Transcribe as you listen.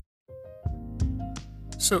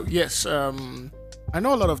So yes, I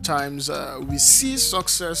know a lot of times we see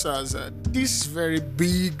success as this very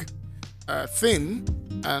big thing,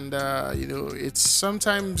 and it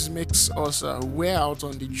sometimes makes us wear out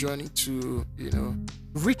on the journey to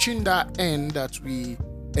reaching that end that we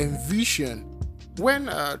envision. When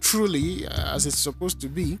truly, as it's supposed to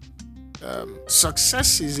be,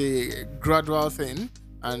 success is a gradual thing,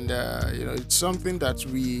 and it's something that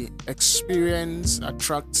we experience,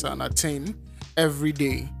 attract, and attain every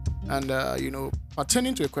day. And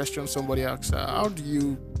pertaining to a question somebody asked, how do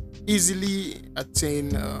you easily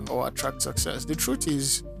attain or attract success? The truth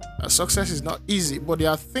is, success is not easy, but there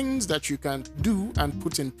are things that you can do and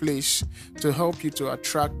put in place to help you to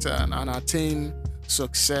attract and attain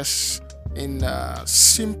success in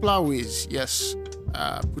simpler ways. Yes,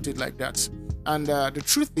 put it like that. And the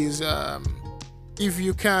truth is, if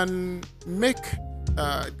you can make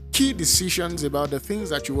key decisions about the things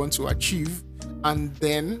that you want to achieve, and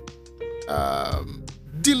then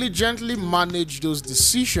diligently manage those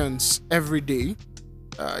decisions every day,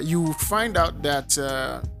 you will find out that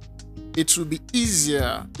it will be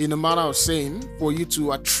easier, in a manner of saying, for you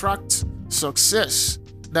to attract success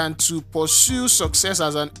than to pursue success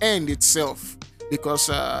as an end itself. Because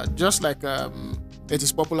just like it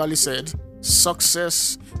is popularly said,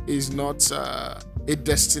 success is not a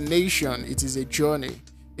destination, it is a journey.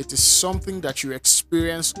 It is something that you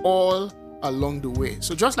experience all along the way.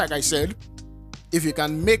 So just like I said, if you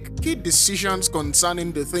can make key decisions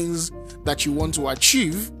concerning the things that you want to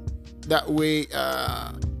achieve, that way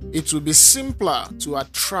it will be simpler to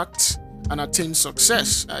attract and attain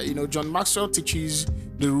success. John Maxwell teaches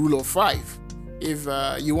the rule of five. If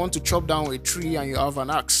you want to chop down a tree and you have an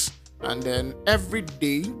axe, and then every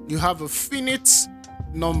day you have a finite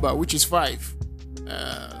number, which is five.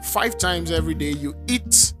 5 times every day you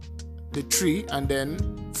eat the tree, and then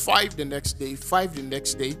 5 the next day, 5 the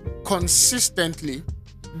next day, consistently.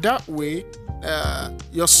 That way,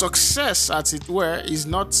 your success, as it were, is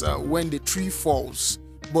not when the tree falls,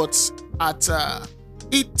 but at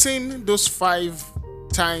eating those 5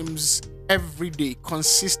 times every day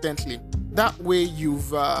consistently. That way,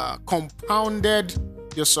 you've compounded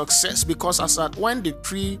your success, because as at when the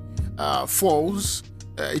tree falls,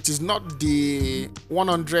 it is not the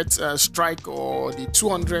 100th strike or the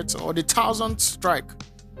 200th or the 1000th strike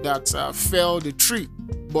that fell the tree,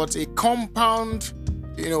 but a compound,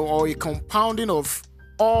 or a compounding of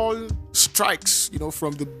all strikes,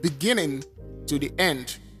 from the beginning to the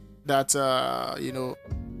end, that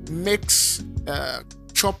makes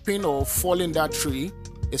chopping or falling that tree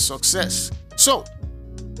a success. So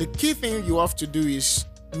the key thing you have to do is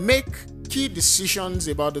make key decisions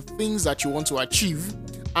about the things that you want to achieve,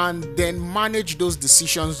 and then manage those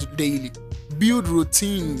decisions daily. Build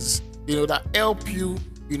routines, that help you,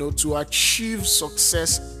 to achieve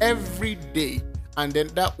success every day, and then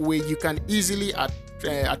that way you can easily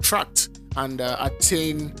attract and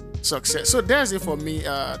attain success. So that's it for me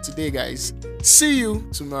today, guys. See you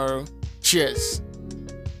tomorrow. Cheers.